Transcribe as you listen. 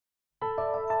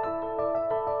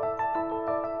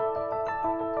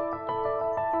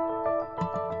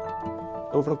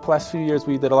over the past few years,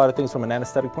 we did a lot of things from an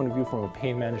anesthetic point of view, from a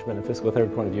pain management and physical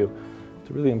therapy point of view,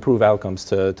 to really improve outcomes,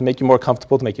 to make you more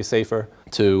comfortable, to make you safer,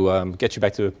 to get you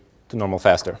back to normal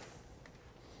faster.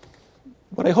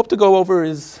 What I hope to go over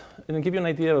is and give you an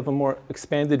idea of a more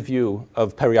expanded view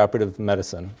of perioperative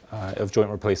medicine, of joint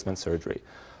replacement surgery.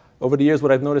 Over the years,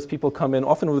 what I've noticed, people come in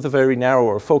often with a very narrow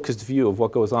or focused view of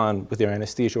what goes on with their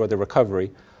anesthesia or their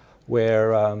recovery,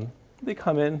 where they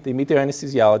come in, they meet their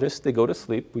anesthesiologist, they go to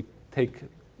sleep, we take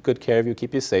good care of you,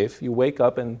 keep you safe, you wake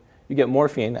up and you get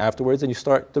morphine afterwards and you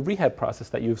start the rehab process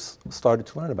that you've started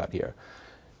to learn about here.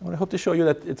 And I hope to show you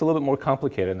that it's a little bit more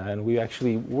complicated and we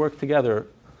actually work together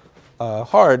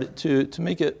hard to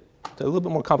make it a little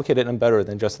bit more complicated and better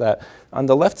than just that. On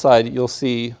the left side, you'll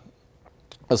see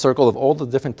a circle of all the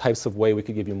different types of way we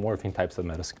could give you morphine types of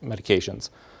medications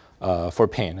for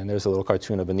pain. And there's a little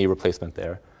cartoon of a knee replacement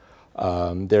there.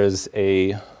 There's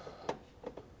a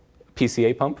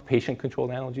PCA pump,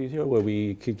 patient-controlled analgesia, where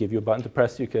we could give you a button to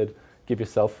press. You could give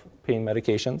yourself pain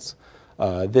medications.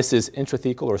 This is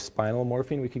intrathecal or spinal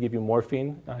morphine. We could give you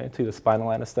morphine into the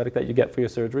spinal anesthetic that you get for your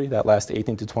surgery. That lasts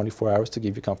 18 to 24 hours to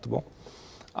keep you comfortable.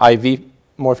 IV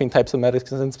morphine types of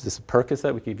medicines. This is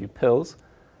Percocet. We give you pills.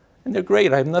 And they're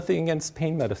great. I have nothing against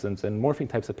pain medicines and morphine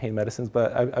types of pain medicines,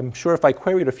 but I'm sure if I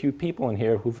queried a few people in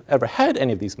here who've ever had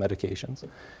any of these medications,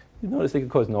 you'd notice they could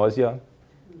cause nausea,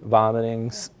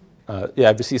 vomiting.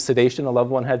 If you see sedation, a loved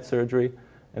one had surgery,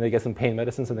 and they get some pain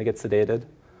medicines and they get sedated.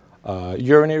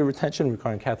 Urinary retention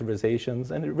requiring catheterizations,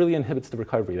 and it really inhibits the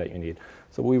recovery that you need.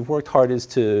 So what we've worked hard is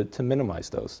to minimize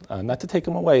those. Not to take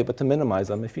them away, but to minimize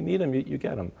them. If you need them, you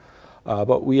get them.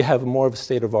 But we have more of a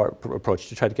state-of-the-art approach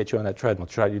to try to get you on that treadmill,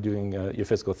 to try you doing your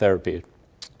physical therapy.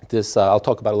 This I'll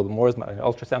talk about a little bit more is my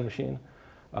ultrasound machine,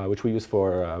 which we use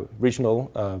for regional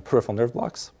peripheral nerve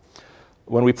blocks.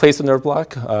 When we place a nerve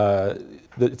block,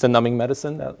 it's a numbing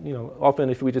medicine. That, often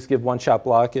if we just give one-shot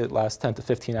block, it lasts 10 to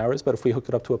 15 hours. But if we hook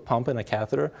it up to a pump and a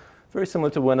catheter, very similar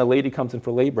to when a lady comes in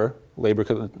for labor.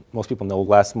 Labor, most people know,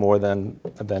 lasts more than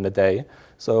a day.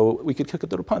 So we could hook it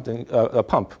to a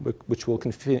pump, which will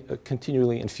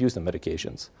continually infuse the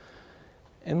medications.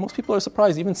 And most people are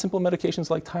surprised, even simple medications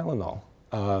like Tylenol,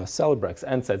 Celebrex,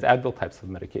 NSAIDs, Advil types of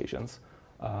medications,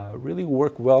 really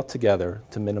work well together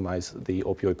to minimize the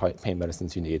opioid pain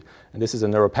medicines you need. And this is a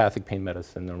neuropathic pain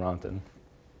medicine, Neurontin.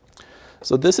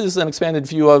 So this is an expanded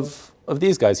view of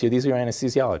these guys here. These are your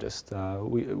anesthesiologists.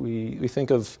 We think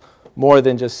of more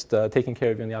than just taking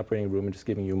care of you in the operating room and just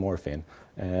giving you morphine.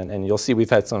 And you'll see we've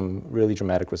had some really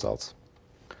dramatic results.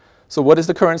 So what is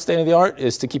the current state of the art?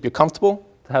 Is to keep you comfortable,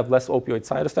 to have less opioid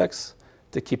side effects,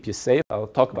 to keep you safe. I'll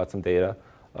talk about some data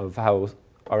of how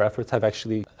our efforts have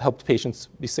actually helped patients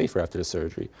be safer after the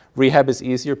surgery. Rehab is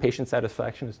easier. Patient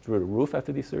satisfaction is through the roof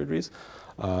after these surgeries.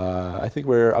 I think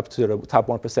we're up to the top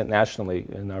 1% nationally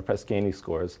in our Press Ganey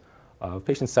scores.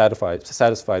 Patients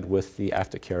satisfied with the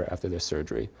aftercare after their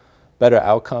surgery. Better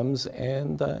outcomes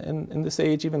and in this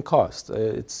age, even cost.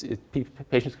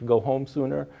 Patients can go home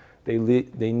sooner. They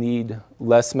need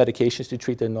less medications to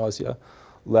treat their nausea,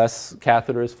 less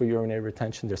catheters for urinary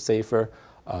retention. They're safer.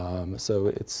 So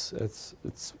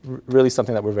it's really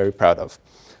something that we're very proud of.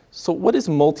 So what is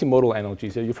multimodal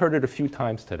analgesia? You've heard it a few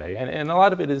times today, and a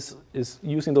lot of it is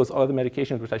using those other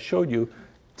medications which I showed you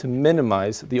to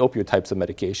minimize the opioid types of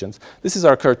medications. This is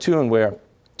our cartoon where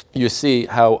you see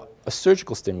how a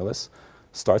surgical stimulus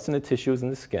starts in the tissues in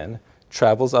the skin,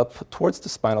 travels up towards the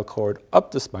spinal cord,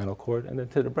 up the spinal cord, and then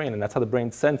to the brain, and that's how the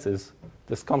brain senses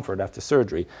discomfort after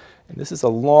surgery. And this is a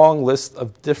long list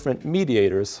of different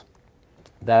mediators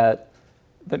that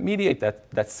mediate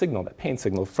that signal, that pain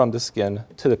signal from the skin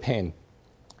to the pain.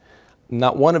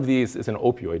 Not one of these is an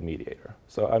opioid mediator.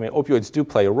 So, I mean, opioids do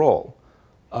play a role,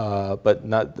 but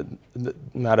not an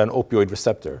opioid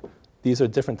receptor. These are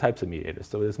different types of mediators.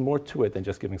 So there's more to it than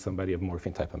just giving somebody a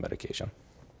morphine type of medication.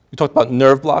 We talked about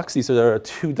nerve blocks. These are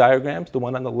two diagrams. The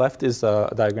one on the left is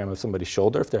a diagram of somebody's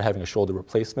shoulder, if they're having a shoulder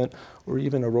replacement, or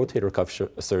even a rotator cuff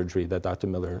surgery that Dr.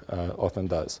 Miller often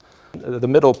does. The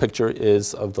middle picture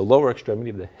is of the lower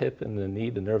extremity, the hip and the knee,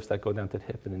 the nerves that go down to the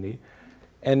hip and the knee.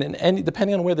 And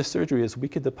depending on where the surgery is, we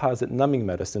could deposit numbing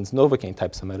medicines, Novocaine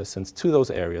types of medicines, to those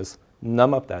areas,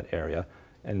 numb up that area,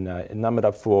 and numb it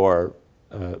up for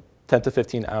 10 to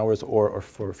 15 hours or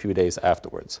for a few days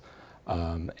afterwards.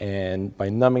 And by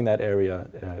numbing that area,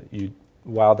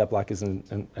 while that block is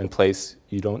in place,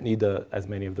 you don't need as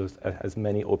many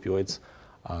opioids.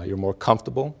 You're more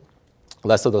comfortable,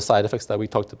 less of those side effects that we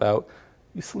talked about.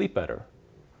 You sleep better.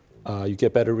 You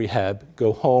get better rehab,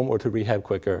 go home or to rehab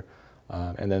quicker,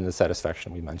 and then the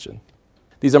satisfaction we mentioned.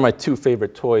 These are my two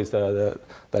favorite toys that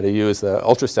I use, the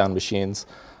ultrasound machines.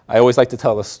 I always like to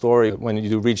tell a story when you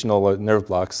do regional nerve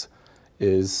blocks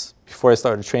is before I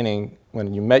started training,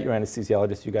 when you met your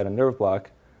anesthesiologist, you got a nerve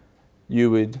block, you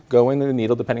would go in the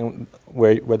needle depending on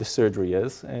where the surgery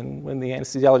is, and when the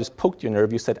anesthesiologist poked your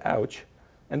nerve, you said, ouch,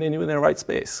 and they knew in the right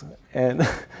space. And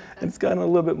it's gotten a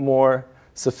little bit more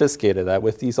sophisticated that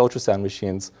with these ultrasound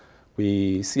machines,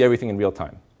 we see everything in real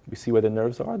time. We see where the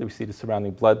nerves are, we see the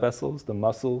surrounding blood vessels, the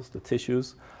muscles, the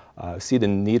tissues, see the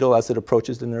needle as it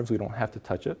approaches the nerves. We don't have to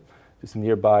touch it. Just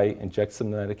nearby, inject some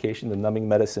medication. The numbing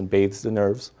medicine bathes the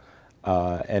nerves,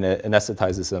 and it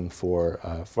anesthetizes them for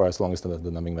as long as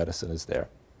the numbing medicine is there.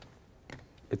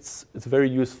 It's very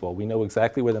useful. We know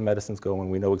exactly where the medicine's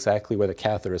going. We know exactly where the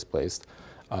catheter is placed.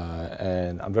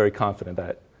 And I'm very confident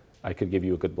that I could give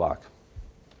you a good block.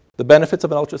 The benefits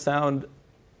of an ultrasound,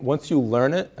 once you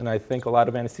learn it, and I think a lot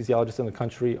of anesthesiologists in the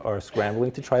country are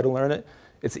scrambling to try to learn it,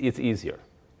 it's easier.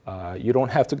 You don't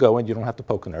have to go in, you don't have to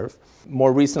poke a nerve.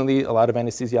 More recently, a lot of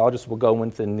anesthesiologists will go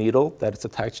with a needle that is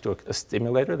attached to a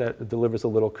stimulator that delivers a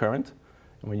little current.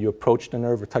 And when you approach the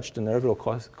nerve or touch the nerve, it'll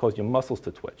cause your muscles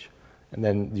to twitch. And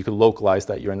then you can localize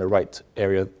that you're in the right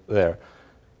area there.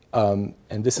 And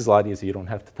this is a lot easier. You don't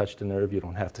have to touch the nerve, you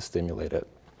don't have to stimulate it.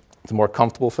 It's more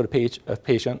comfortable for the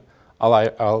patient.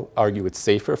 I'll argue it's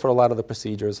safer for a lot of the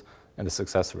procedures, and the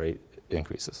success rate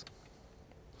increases.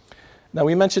 Now,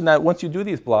 we mentioned that once you do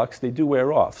these blocks, they do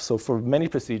wear off. So for many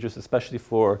procedures, especially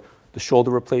for the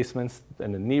shoulder replacements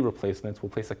and the knee replacements, we'll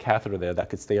place a catheter there that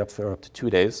could stay up for up to 2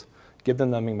 days, give the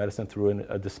numbing medicine through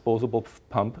a disposable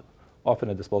pump, often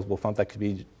a disposable pump that could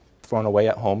be thrown away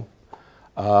at home,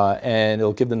 and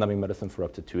it'll give the numbing medicine for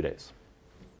up to 2 days.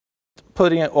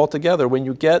 Putting it all together, when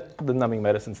you get the numbing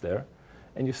medicines there,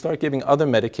 and you start giving other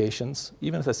medications,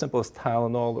 even as simple as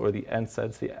Tylenol or the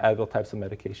NSAIDs, the Advil types of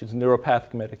medications,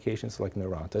 neuropathic medications like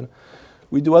Neurontin.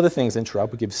 We do other things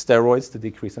intra-op. We give steroids to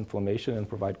decrease inflammation and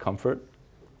provide comfort,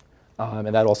 and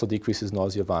that also decreases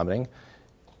nausea, vomiting.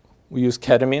 We use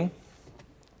ketamine.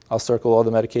 I'll circle all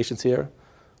the medications here.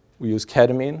 We use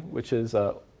ketamine, which is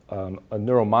a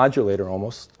neuromodulator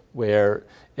almost, where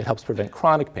it helps prevent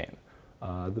chronic pain.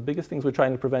 The biggest things we're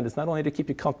trying to prevent is not only to keep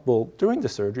you comfortable during the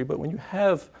surgery, but when you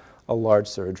have a large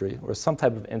surgery or some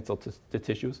type of insult to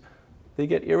tissues, they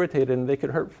get irritated and they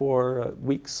could hurt for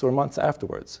weeks or months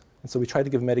afterwards. And so we try to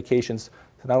give medications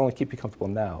to not only keep you comfortable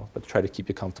now, but to try to keep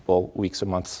you comfortable weeks or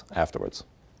months afterwards.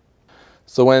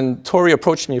 So when Tori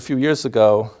approached me a few years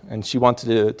ago and she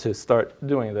wanted to start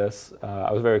doing this,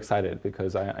 I was very excited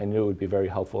because I knew it would be very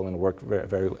helpful and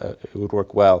it would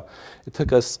work well. It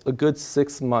took us a good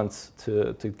 6 months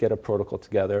to get a protocol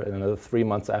together and another 3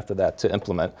 months after that to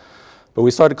implement. But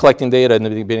we started collecting data in the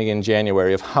beginning in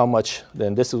January of how much,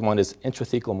 then this one is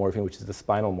intrathecal morphine, which is the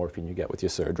spinal morphine you get with your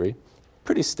surgery.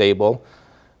 Pretty stable.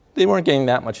 They weren't getting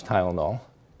that much Tylenol.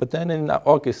 But then in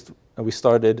August, we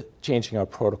started changing our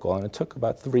protocol, and it took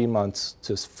about 3 months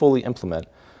to fully implement.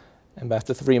 And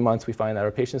after 3 months, we find that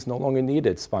our patients no longer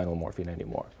needed spinal morphine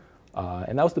anymore.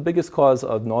 And that was the biggest cause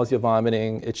of nausea,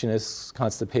 vomiting, itchiness,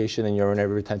 constipation, and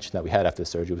urinary retention that we had after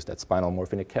surgery was that spinal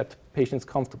morphine. It kept patients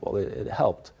comfortable. It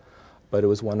helped. But it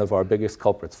was one of our biggest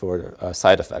culprits for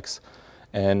side effects.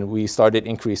 And we started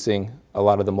increasing a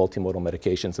lot of the multimodal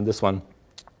medications. And this one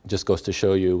just goes to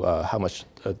show you how much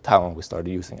Tylenol we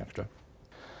started using extra.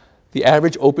 The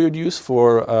average opioid use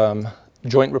for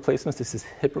joint replacements, this is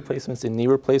hip replacements and knee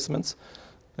replacements.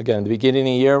 Again, in the beginning of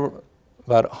the year,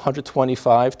 about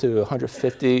 125 to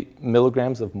 150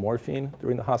 milligrams of morphine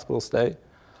during the hospital stay.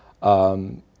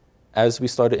 As we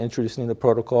started introducing the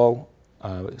protocol,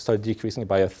 it started decreasing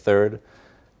by 1/3.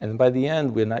 And by the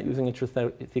end, we're not using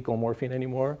intrathecal morphine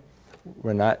anymore.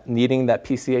 We're not needing that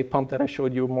PCA pump that I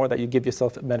showed you more, that you give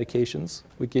yourself medications.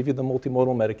 We give you the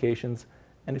multimodal medications.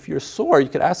 And if you're sore, you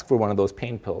could ask for one of those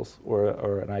pain pills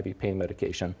or an IV pain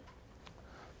medication.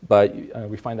 But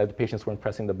we find that the patients weren't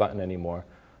pressing the button anymore.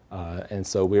 And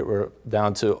so we're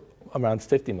down to around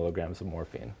 50 milligrams of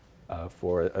morphine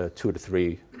for a 2 to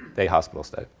 3 day hospital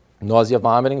stay. Nausea,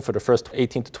 vomiting for the first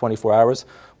 18 to 24 hours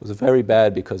was very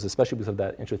bad especially because of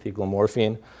that intrathecal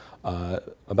morphine.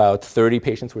 About 30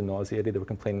 patients were nauseated. They were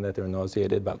complaining that they were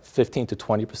nauseated. About 15 to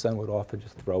 20% would often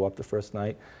just throw up the first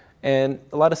night. And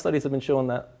a lot of studies have been showing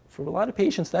that for a lot of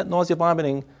patients, that nausea,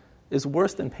 vomiting is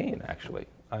worse than pain, actually.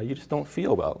 You just don't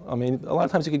feel well. I mean, a lot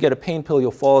of times you could get a pain pill,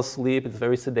 you'll fall asleep, it's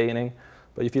very sedating.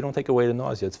 But if you don't take away the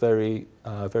nausea, it's very,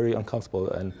 very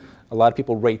uncomfortable. And a lot of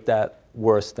people rate that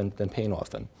worse than pain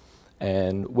often.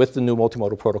 And with the new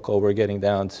multimodal protocol, we're getting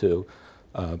down to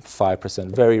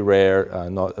 5%, very rare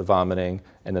vomiting,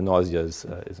 and the nausea is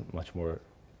much more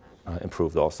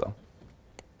improved also.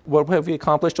 What have we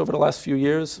accomplished over the last few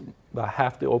years? About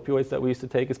half the opioids that we used to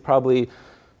take is probably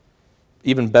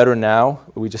Even better now,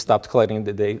 we just stopped collecting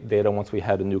the data once we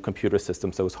had a new computer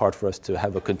system, so it was hard for us to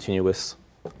have a continuous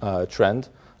trend.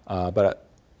 But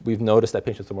we've noticed that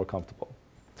patients are more comfortable.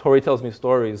 Tori tells me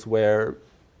stories where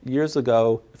years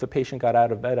ago, if a patient got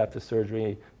out of bed after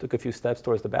surgery, took a few steps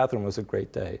towards the bathroom, it was a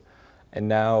great day. And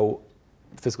now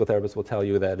physical therapists will tell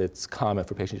you that it's common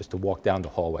for patients just to walk down the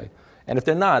hallway. And if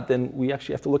they're not, then we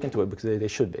actually have to look into it because they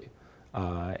should be.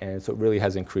 And so it really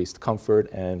has increased comfort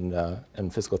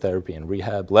and physical therapy and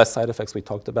rehab, less side effects we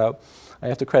talked about. I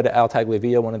have to credit Al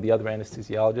Tagliavia, one of the other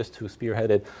anesthesiologists who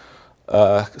spearheaded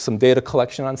some data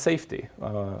collection on safety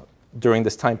during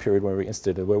this time period where we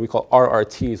instituted what we call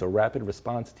RRTs, or rapid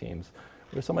response teams,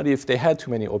 where somebody, if they had too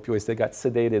many opioids, they got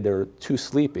sedated, they're too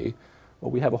sleepy.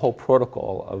 Well, we have a whole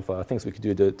protocol of things we could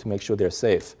do to make sure they're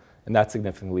safe. And that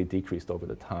significantly decreased over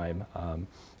the time.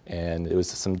 And it was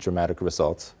some dramatic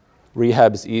results.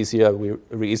 Rehab is easier.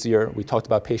 We talked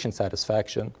about patient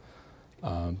satisfaction,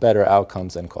 better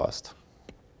outcomes, and cost.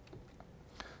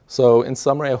 So in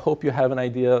summary, I hope you have an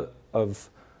idea of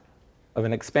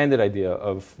an expanded idea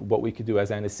of what we could do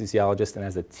as anesthesiologists and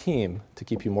as a team to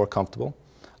keep you more comfortable.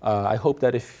 I hope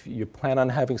that if you plan on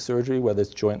having surgery, whether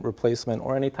it's joint replacement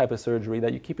or any type of surgery,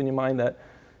 that you keep in your mind that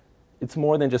it's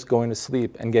more than just going to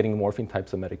sleep and getting morphine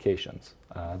types of medications.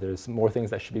 There's more things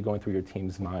that should be going through your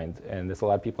team's mind, and there's a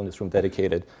lot of people in this room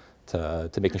dedicated to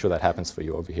making sure that happens for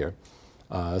you over here.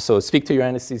 So speak to your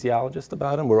anesthesiologist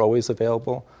about them. We're always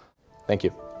available. Thank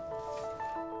you.